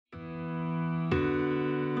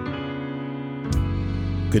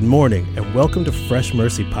Good morning, and welcome to Fresh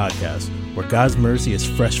Mercy Podcast, where God's mercy is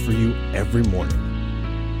fresh for you every morning.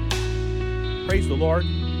 Praise the Lord,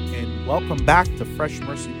 and welcome back to Fresh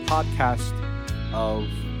Mercy Podcast.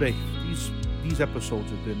 These episodes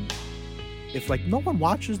have been, if like no one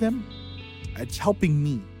watches them, it's helping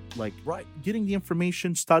me. Like, right, getting the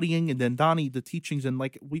information, studying, and then Donny, the teachings, and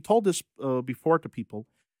like we told this before to people.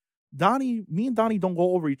 Me and Donny don't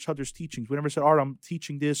go over each other's teachings. We never said, all right, I'm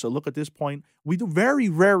teaching this, or look at this point. We do very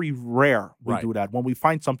rare we do that when we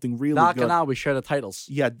find something really good. Now we share the titles.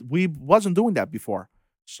 Yeah, we wasn't doing that before.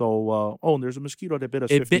 So, and there's a mosquito that bit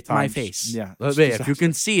us 50 times. It bit my face. Yeah. If you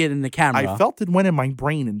can see it in the camera. I felt it went in my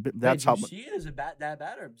brain, and that's how. Do you see it? Is it that bad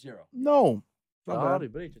or zero? No. It's all right.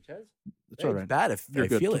 It's all right. It's bad if I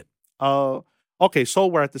feel it. Okay, so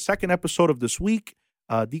we're at the second episode of this week.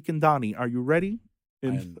 Deacon Donny, are you ready?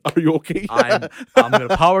 Are you okay? I'm going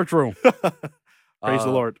to power through. Praise the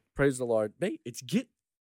Lord. Praise the Lord. Mate,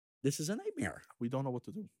 this is a nightmare. We don't know what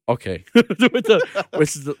to do. Okay.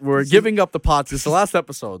 We're giving up the pots. It's the last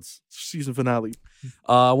episodes. Season finale.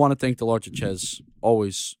 I want to thank the Lord Chez.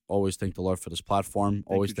 Always thank the Lord for this platform.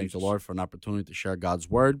 Always thank the Lord for an opportunity to share God's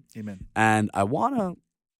word. Amen. And I want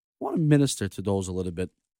to minister to those a little bit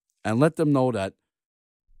and let them know that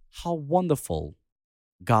how wonderful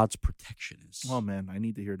God's protection is. Oh, man, I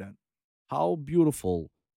need to hear that. How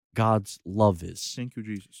beautiful God's love is. Thank you,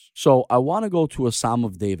 Jesus. So I want to go to a Psalm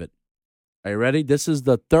of David. Are you ready? This is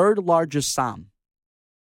the third largest Psalm,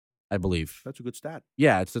 I believe. That's a good stat.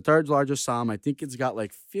 Yeah, it's the third largest Psalm. I think it's got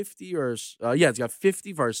like 50 it's got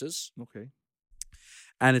 50 verses. Okay.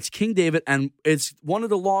 And it's King David, and it's one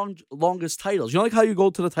of the longest titles. You know, like how you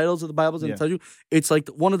go to the titles of the Bibles and it tells you? It's like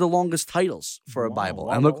one of the longest titles for a Bible.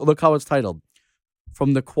 Wow. And look how it's titled.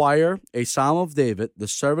 From the choir, a Psalm of David, the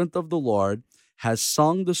servant of the Lord, has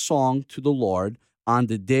sung the song to the Lord. On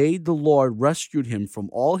the day the Lord rescued him from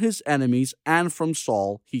all his enemies and from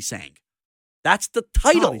Saul, he sang. That's the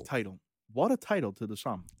title. What a title to the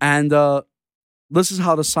Psalm. And this is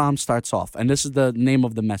how the Psalm starts off. And this is the name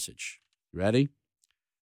of the message. You ready?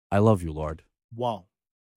 I love you, Lord. Wow.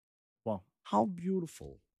 How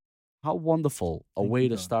beautiful, how wonderful a way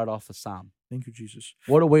to start off a Psalm. Thank you, Jesus.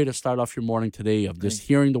 What a way to start off your morning today of just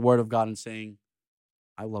hearing the word of God and saying,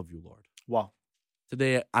 I love you, Lord. Wow.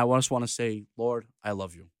 Today, I just want to say, Lord, I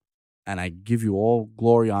love you. And I give you all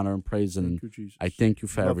glory, honor, and praise. And thank you, Jesus. I thank you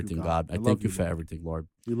for everything, God. I thank you for everything, Lord.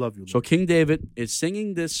 We love you, Lord. So King David is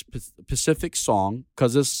singing this specific song,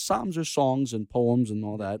 because his Psalms are songs and poems and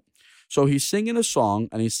all that. So he's singing a song,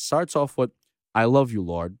 and he starts off with, I love you,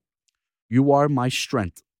 Lord. You are my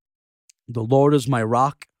strength. The Lord is my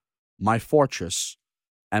rock, my fortress,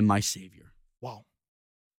 and my Savior. Wow.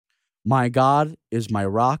 My God is my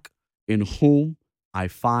rock, in whom I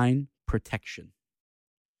find protection.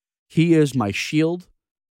 He is my shield,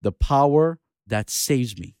 the power that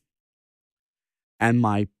saves me, and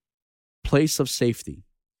my place of safety.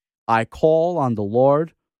 I call on the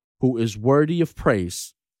Lord, who is worthy of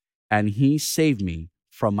praise, and he saved me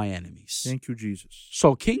from my enemies. Thank you, Jesus.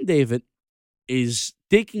 So King David is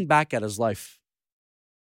thinking back at his life,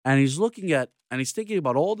 and he's looking at, and he's thinking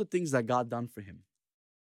about all the things that God done for him.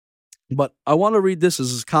 But I want to read this as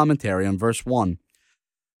his commentary on verse 1.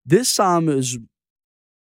 This psalm is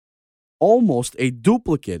almost a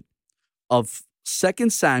duplicate of 2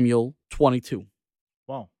 Samuel 22.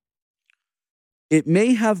 Wow. It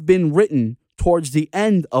may have been written towards the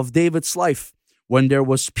end of David's life when there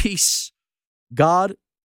was peace. God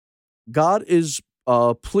is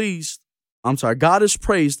praised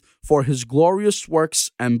for his glorious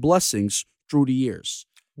works and blessings through the years.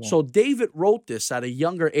 Wow. So David wrote this at a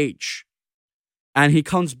younger age, and he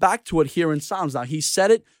comes back to it here in Psalms. Now, he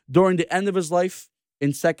said it during the end of his life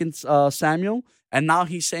in 2 Samuel, and now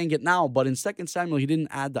he's saying it now. But in 2 Samuel, he didn't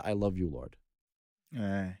add the I love you, Lord.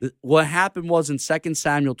 What happened was in 2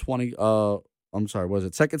 Samuel 2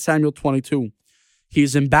 Samuel 22,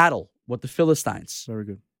 he's in battle with the Philistines. Very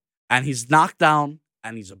good. And he's knocked down,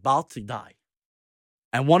 and he's about to die.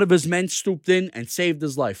 And one of his men stooped in and saved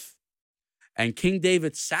his life. And King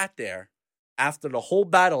David sat there after the whole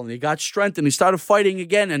battle, and he got strength, and he started fighting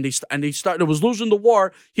again, and he was losing the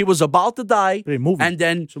war. He was about to die, and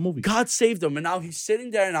then God saved him. And now he's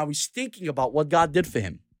sitting there, and now he's thinking about what God did for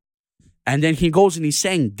him. And then he goes and he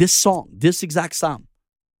sang this song, this exact psalm.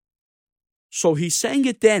 So he sang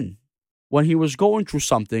it then when he was going through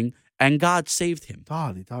something, and God saved him.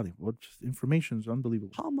 Donny, what information is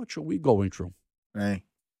unbelievable. How much are we going through? Hey.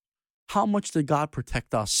 How much did God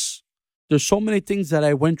protect us? There's so many things that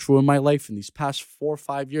I went through in my life in these past 4 or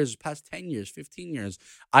 5 years, past 10 years, 15 years.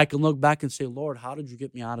 I can look back and say, Lord, how did you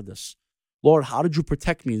get me out of this? Lord, how did you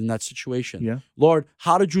protect me in that situation? Yeah. Lord,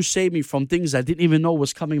 how did you save me from things I didn't even know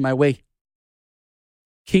was coming my way?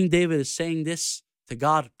 King David is saying this to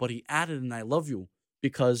God, but he added, and I love you,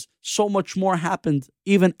 because so much more happened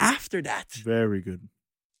even after that. Very good.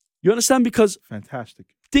 You understand? Because Fantastic.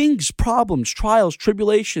 things, problems, trials,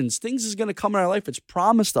 tribulations, things is going to come in our life. It's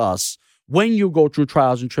promised us when you go through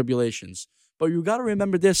trials and tribulations. But you got to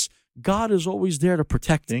remember this. God is always there to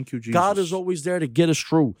protect. Thank you, Jesus. God is always there to get us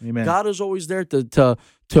through. Amen. God is always there to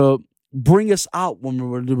bring us out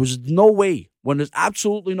when there was no way, when there's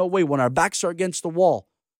absolutely no way, when our backs are against the wall.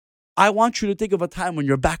 I want you to think of a time when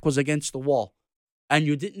your back was against the wall and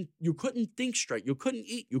you couldn't think straight. You couldn't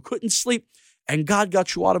eat. You couldn't sleep. And God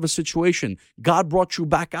got you out of a situation. God brought you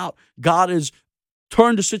back out. God has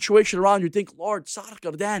turned the situation around. You think, Lord,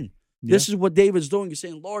 Sarkardan. Yeah. This is what David's doing. He's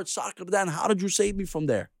saying, Lord, Sarkardan, how did you save me from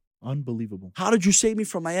there? Unbelievable. How did you save me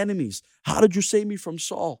from my enemies? How did you save me from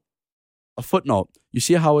Saul? A footnote. You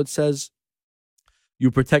see how it says,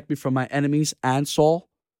 you protect me from my enemies and Saul?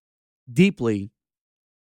 Deeply,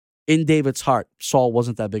 in David's heart, Saul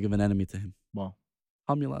wasn't that big of an enemy to him. Wow.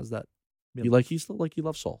 How many realize that? Yeah. He still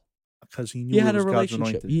loved Saul. Because he knew He had it a was God's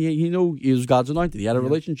relationship. anointed. He knew he was God's anointed. He had a Yeah.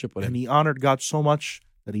 relationship with him. And he honored God so much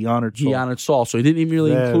that he honored Saul. He honored Saul, so he didn't even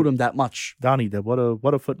really Yeah. include him that much. Donny, what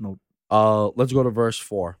a footnote. Let's go to verse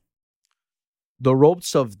 4. The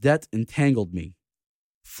ropes of death entangled me.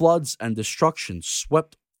 Floods and destruction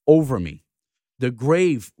swept over me. The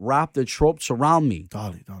grave wrapped its ropes around me.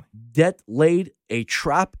 Donny. Death laid a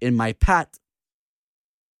trap in my path.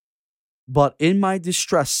 But in my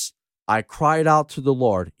distress, I cried out to the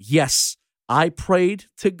Lord. Yes, I prayed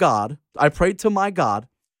to God. I prayed to my God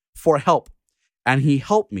for help, and he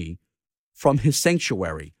helped me from his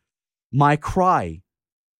sanctuary. My cry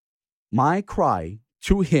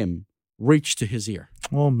to him reached to his ear.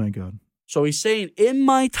 Oh, my God. So he's saying, in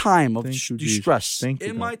my time of Thank you, distress, Jesus. Thank you,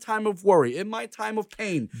 in God. my time of worry, in my time of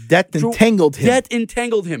pain, Death entangled him. Death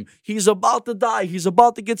entangled him. He's about to die. He's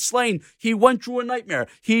about to get slain. He went through a nightmare.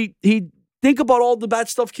 He think about all the bad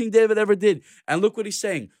stuff King David ever did. And look what he's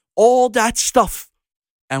saying. All that stuff.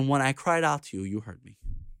 And when I cried out to you, you heard me.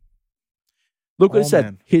 Look what Oh, he said.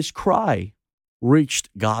 man. His cry reached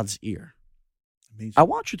God's ear. Amazing. I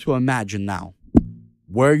want you to imagine now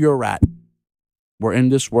where you're at. We're in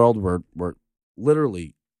this world. We're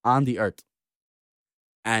literally on the earth.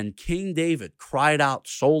 And King David cried out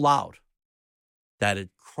so loud that it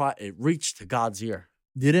reached to God's ear.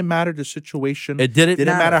 Didn't matter the situation. It didn't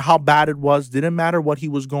matter how bad it was. Didn't matter what he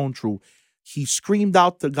was going through. He screamed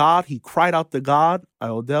out to God. He cried out to God.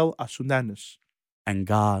 Aodel Asunanis. And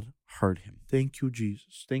God heard him. Thank you,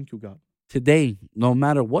 Jesus. Thank you, God. Today, no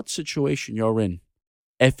matter what situation you're in,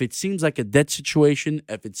 if it seems like a dead situation,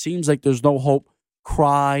 if it seems like there's no hope,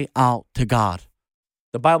 cry out to God.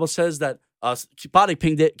 The Bible says that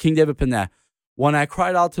King David Pineh, when I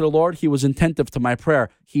cried out to the Lord, he was attentive to my prayer.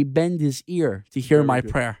 He bent his ear to hear Very my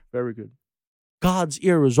good. prayer. Very good. God's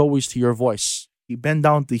ear is always to your voice. He bent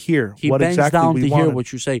down to hear He what bends exactly down we to wanted. hear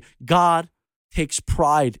what you say. God takes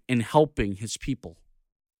pride in helping his people.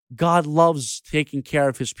 God loves taking care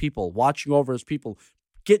of his people, watching over his people,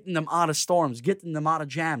 getting them out of storms, getting them out of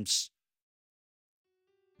jams.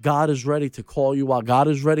 God is ready to call you out. God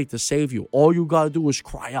is ready to save you. All you got to do is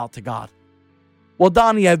cry out to God. Well,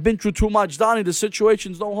 Donny, I've been through too much. Donny, the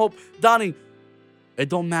situation's no hope. Donny, it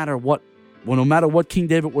don't matter what. Well, no matter what King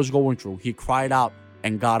David was going through, he cried out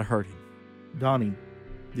and God heard him. Donny,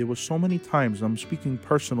 there was so many times, I'm speaking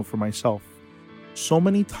personal for myself, so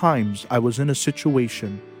many times I was in a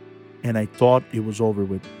situation and I thought it was over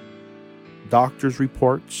with. Doctor's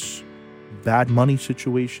reports, bad money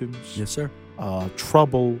situations, Yes, sir.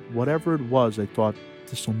 trouble, whatever it was, I thought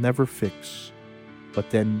this will never fix. But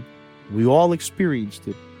then we all experienced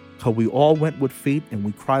it. Because we all went with faith and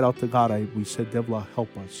we cried out to God. We said, Devla,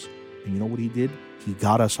 help us. And you know what he did? He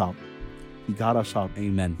got us out. He got us out.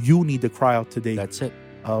 Amen. You need to cry out today. That's it.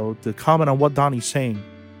 To comment on what Donny's saying,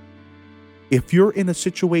 if you're in a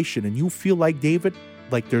situation and you feel like David,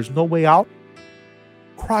 like there's no way out,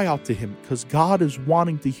 cry out to him because God is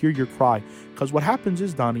wanting to hear your cry. Because what happens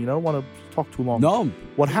is, Donny, and I don't want to talk too long. No.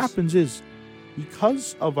 What please. happens is,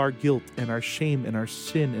 because of our guilt and our shame and our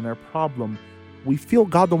sin and our problem, we feel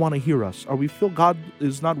God don't want to hear us, or we feel God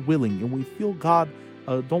is not willing, and we feel God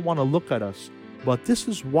don't want to look at us. But this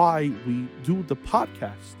is why we do the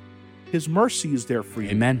podcast. His mercy is there for you.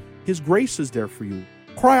 Amen. His grace is there for you.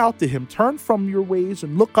 Cry out to him. Turn from your ways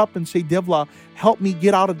and look up and say, Devla, help me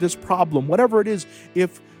get out of this problem. Whatever it is,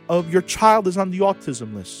 if your child is on the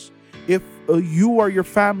autism list, if you or your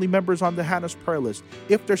family members on the Hannah's prayer list,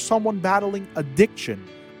 if there's someone battling addiction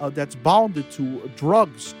that's bounded to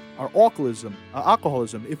drugs alcoholism,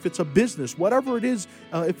 if it's a business, whatever it is,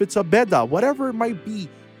 if it's a beda, whatever it might be,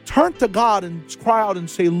 turn to God and cry out and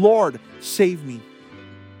say, Lord, save me.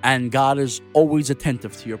 And God is always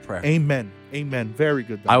attentive to your prayer. Amen. Amen. Very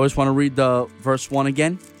good. I always want to read the verse 1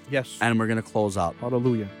 again. Yes. And we're going to close out.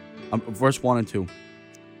 Hallelujah. Verse 1 and 2.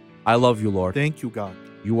 I love you, Lord. Thank you, God.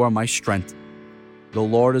 You are my strength. The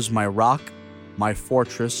Lord is my rock, my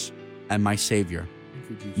fortress, and my Savior. Thank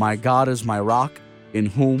you, Jesus. My God is my rock, in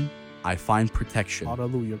whom I find protection.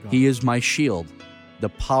 Hallelujah, God. He is my shield, the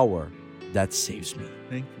power that saves me,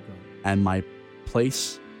 Thank you, God. and my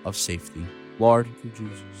place of safety. Lord, Thank you,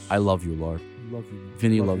 Jesus. I love you, Lord. I love you, Lord.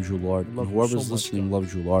 Vinny I love loves you, Lord. I love you Whoever's so much, listening God.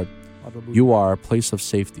 loves you, Lord. Hallelujah. You are our place of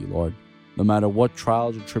safety, Lord. No matter what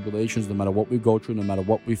trials or tribulations, no matter what we go through, no matter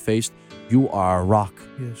what we faced, you are our rock.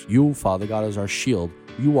 Yes. You, Father God, is our shield.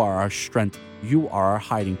 You are our strength. You are our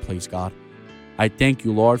hiding place, God. I thank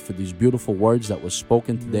you, Lord, for these beautiful words that was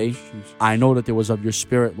spoken today. Yes, Jesus. I know that there was of your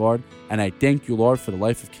spirit, Lord, and I thank you, Lord, for the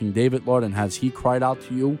life of King David, Lord, and as he cried out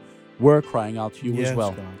to you, we're crying out to you Yes, as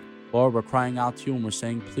well. God. Lord, we're crying out to you and we're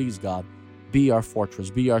saying, please, God, be our fortress,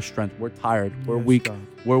 be our strength. We're tired, we're Yes, weak, God.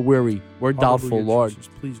 we're weary, we're doubtful, Hallelujah, Lord. Jesus.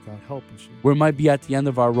 Please, God, help us. We might be at the end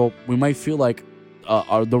of our rope. We might feel like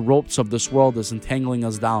the ropes of this world is entangling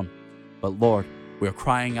us down. But Lord, we're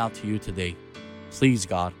crying out to you today. Please,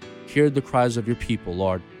 God, hear the cries of your people,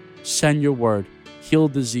 Lord. Send your word, heal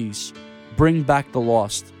disease, bring back the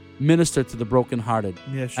lost, minister to the brokenhearted.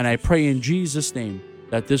 Yes, And I Jesus. pray in Jesus' name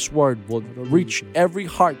that this word will Hallelujah. reach every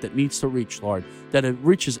heart that needs to reach, Lord, that it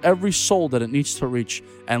reaches every soul that it needs to reach,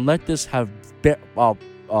 and let this have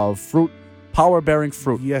fruit, power-bearing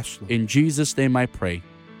fruit. Yes, Lord. In Jesus' name I pray.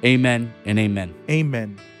 Amen and amen.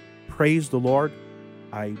 Amen. Praise the Lord.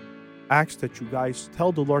 I ask that you guys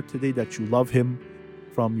tell the Lord today that you love him.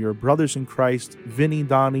 From your brothers in Christ, Vinny,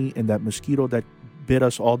 Donny, and that mosquito that bit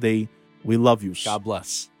us all day, we love you. God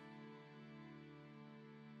bless.